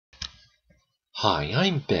Hi,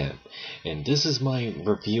 I'm Ben, and this is my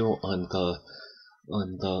review on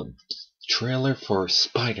the trailer for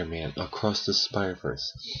Spider-Man Across the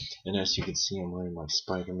Spider-Verse. And as you can see, I'm wearing my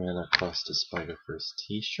Spider-Man Across the Spider-Verse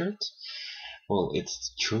t-shirt. Well,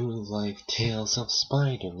 it's true life tales of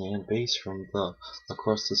Spider-Man based from the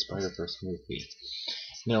Across the Spider-Verse movie.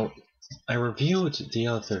 Now, I reviewed the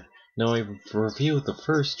other. Now, I reviewed the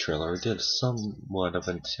first trailer. I did somewhat of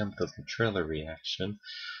an attempt of a trailer reaction.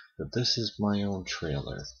 But this is my own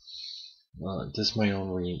trailer. This is my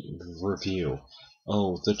own review.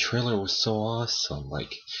 Oh, the trailer was so awesome.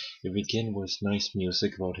 Like, it began with nice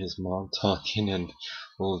music about his mom talking and a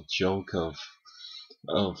little joke of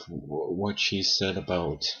what she said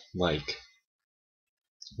about like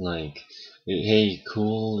hey,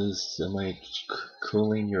 am I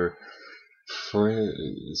cooling your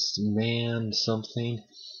man something?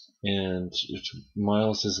 And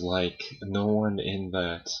Miles is like, no one in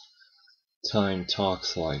that time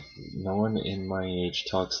talks like no one in my age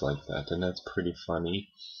talks like that, and that's pretty funny.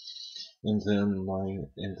 And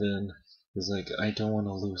then he's like, I don't want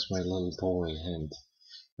to lose my little boy, and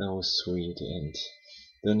that was sweet. And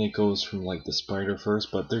then it goes from like the Spider-Verse,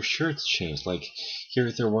 but their shirts change. Like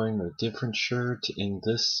here they're wearing a different shirt in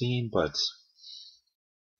this scene, but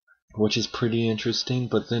which is pretty interesting.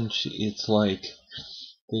 But then it's like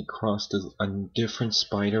they crossed a different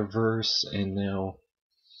Spider-Verse, and now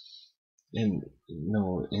and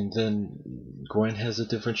no, and then Gwen has a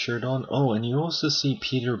different shirt on. Oh, and you also see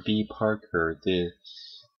Peter B. Parker, the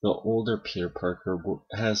older Peter Parker,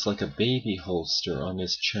 has like a baby holster on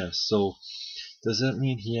his chest. So does that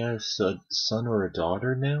mean he has a son or a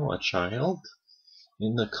daughter now, a child?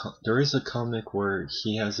 There is a comic where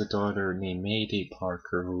he has a daughter named Mayday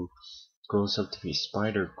Parker who grows up to be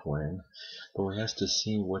Spider Gwen, but we have to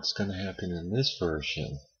see what's gonna happen in this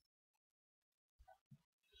version.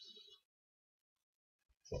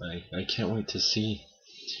 I can't wait to see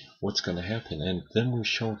what's gonna happen. And then we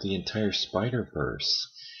show the entire Spider-Verse,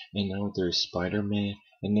 and now there's Spider-Man,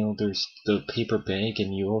 and now there's the paper bag,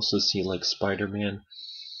 and you also see like Spider-Man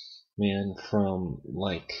from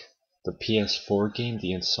like the PS4 game,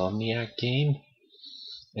 the Insomniac game,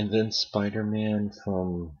 and then Spider-Man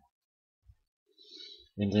from,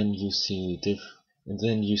 and then you see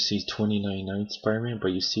 2099 Spider-Man,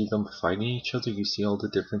 but you see them fighting each other. You see all the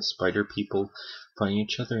different Spider people fighting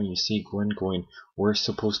each other, and you see Gwen going, "We're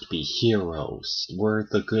supposed to be heroes. We're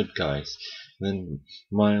the good guys." And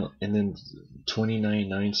then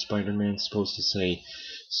 2099 Spider-Man's supposed to say,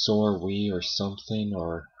 "So are we," or something,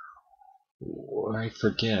 or I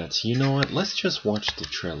forget. You know what? Let's just watch the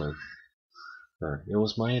trailer. It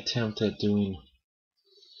was my attempt at doing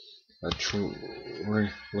a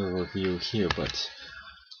trailer review here, but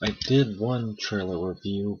I did one trailer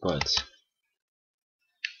review,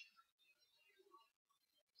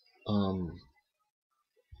 um,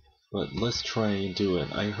 but let's try and do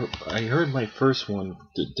it. I heard my first one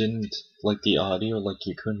didn't like the audio, like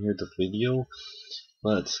you couldn't hear the video,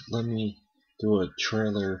 but let me do a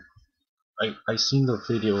trailer. I seen the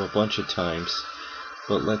video a bunch of times,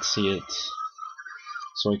 but let's see it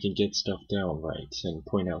so I can get stuff down right and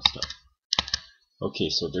point out stuff. Okay,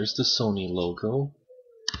 so there's the Sony logo.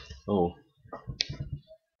 Oh,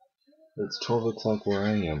 it's 12 o'clock where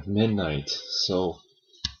I am, midnight, so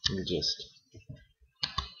let me just...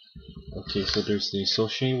 Okay, so there's the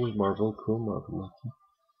associated with Marvel, cool Marvel.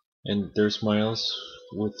 And there's Miles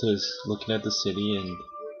with his looking at the city,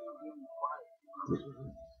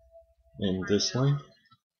 and this line.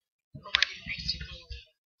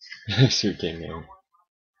 Sure game man.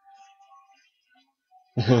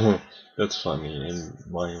 That's funny in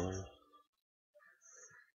my way.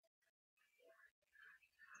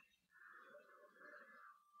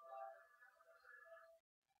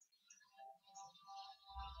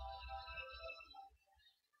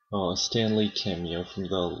 Oh, a Stan Lee cameo from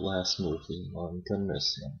the last movie. Oh, I'm gonna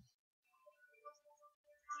miss him.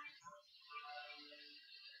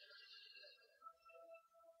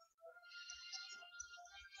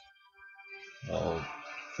 Oh,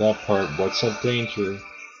 that part. What's up, danger?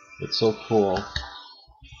 It's so cool.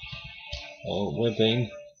 Oh,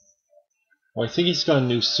 living. Oh, I think he's got a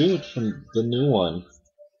new suit from the new one.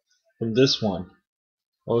 From this one.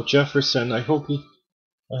 Oh, Jefferson. I hope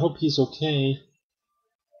he's okay.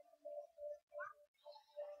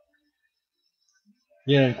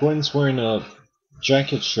 Yeah, Gwen's wearing a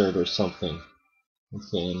jacket shirt or something.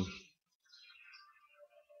 Okay.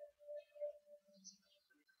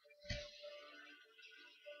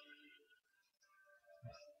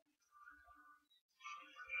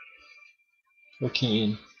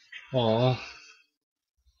 Okay. Aw.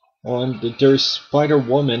 Oh, and there's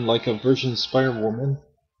Spider-Woman, like a version of Spider-Woman.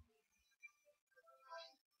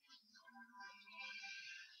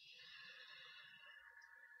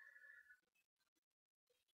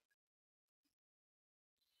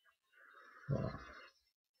 Oh,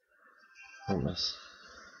 goodness.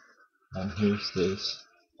 And here's this.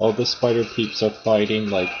 All the spider peeps are fighting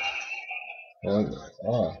like.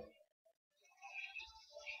 Oh.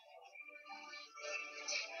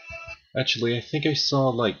 Actually, I think I saw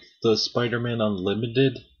like the Spider-Man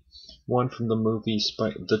Unlimited one from the movie,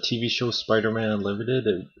 the TV show Spider-Man Unlimited.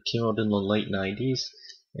 It came out in the late '90s,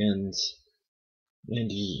 and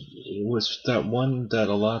it was that one that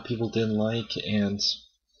a lot of people didn't like, and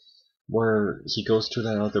where he goes to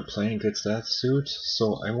that other planet and gets that suit.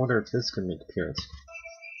 So I wonder if this could make appearance.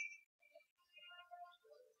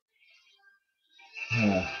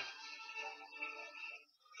 Yeah.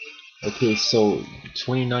 Okay, so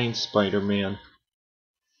 29 Spider-Man.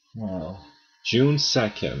 Wow. June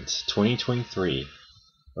 2nd, 2023.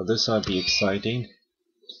 Well, this ought to be exciting.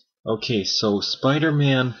 Okay, so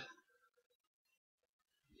Spider-Man.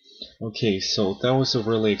 Okay, so that was a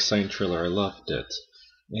really exciting trailer. I loved it.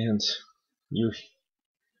 And you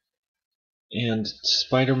and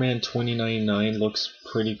Spider-Man 2099 looks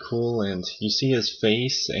pretty cool, and you see his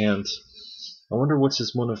face, and I wonder what's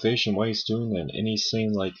his motivation, why he's doing that. And he's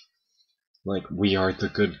saying like we are the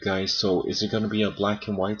good guys. So is it going to be a black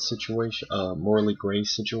and white situation, a morally gray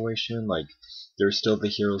situation? Like they're still the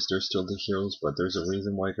heroes, but there's a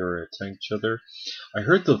reason why they're attacking each other. I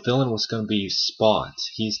heard the villain was going to be Spot.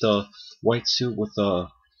 He's the white suit with the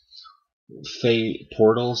Fey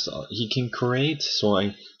portals he can create, so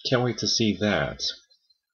I can't wait to see that.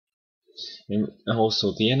 And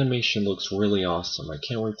also, the animation looks really awesome. I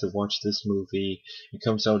can't wait to watch this movie. It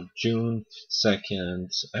comes out June 2nd,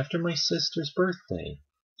 after my sister's birthday.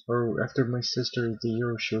 Or after my sister, the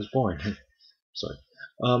year she was born. Sorry.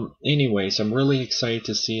 Anyways, I'm really excited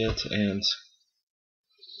to see it, and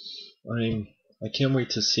I can't wait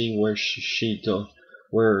to see where she go,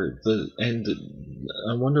 where the and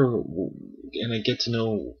I wonder, and I get to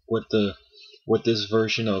know what this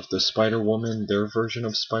version of the Spider-Woman, their version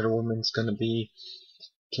of Spider-Woman is gonna be.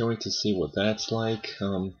 Can't wait to see what that's like.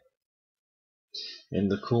 And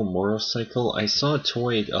the cool motorcycle. I saw a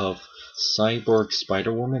toy of Cyborg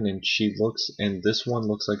Spider-Woman, and this one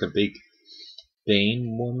looks like a big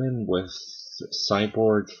Bane woman with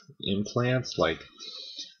cyborg implants. Like,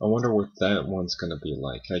 I wonder what that one's gonna be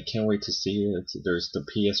like. I can't wait to see it. There's the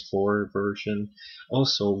PS4 version.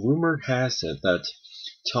 Also, rumor has it that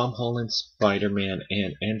Tom Holland's Spider-Man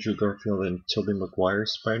and Andrew Garfield and Tobey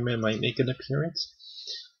Maguire's Spider-Man might make an appearance.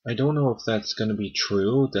 I don't know if that's gonna be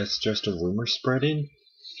true. That's just a rumor spreading.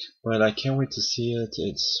 But I can't wait to see it.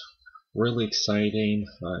 It's really exciting.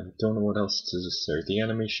 I don't know what else to say. The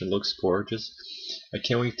animation looks gorgeous. I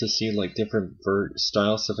can't wait to see like different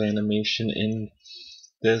styles of animation in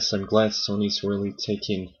this. I'm glad Sony's really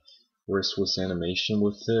taking risks with animation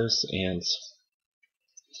with this, and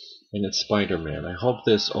it's Spider-Man. I hope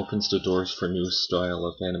this opens the doors for new style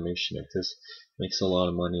of animation, if this makes a lot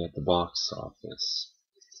of money at the box office.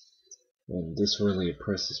 And this really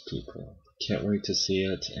impresses people. Can't wait to see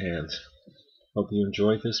it, and hope you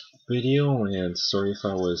enjoyed this video, and sorry if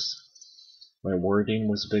my wording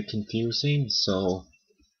was a bit confusing, so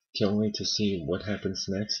can't wait to see what happens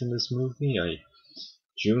next in this movie.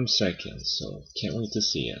 June 2nd, so can't wait to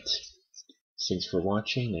see it. Thanks for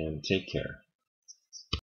watching, and take care.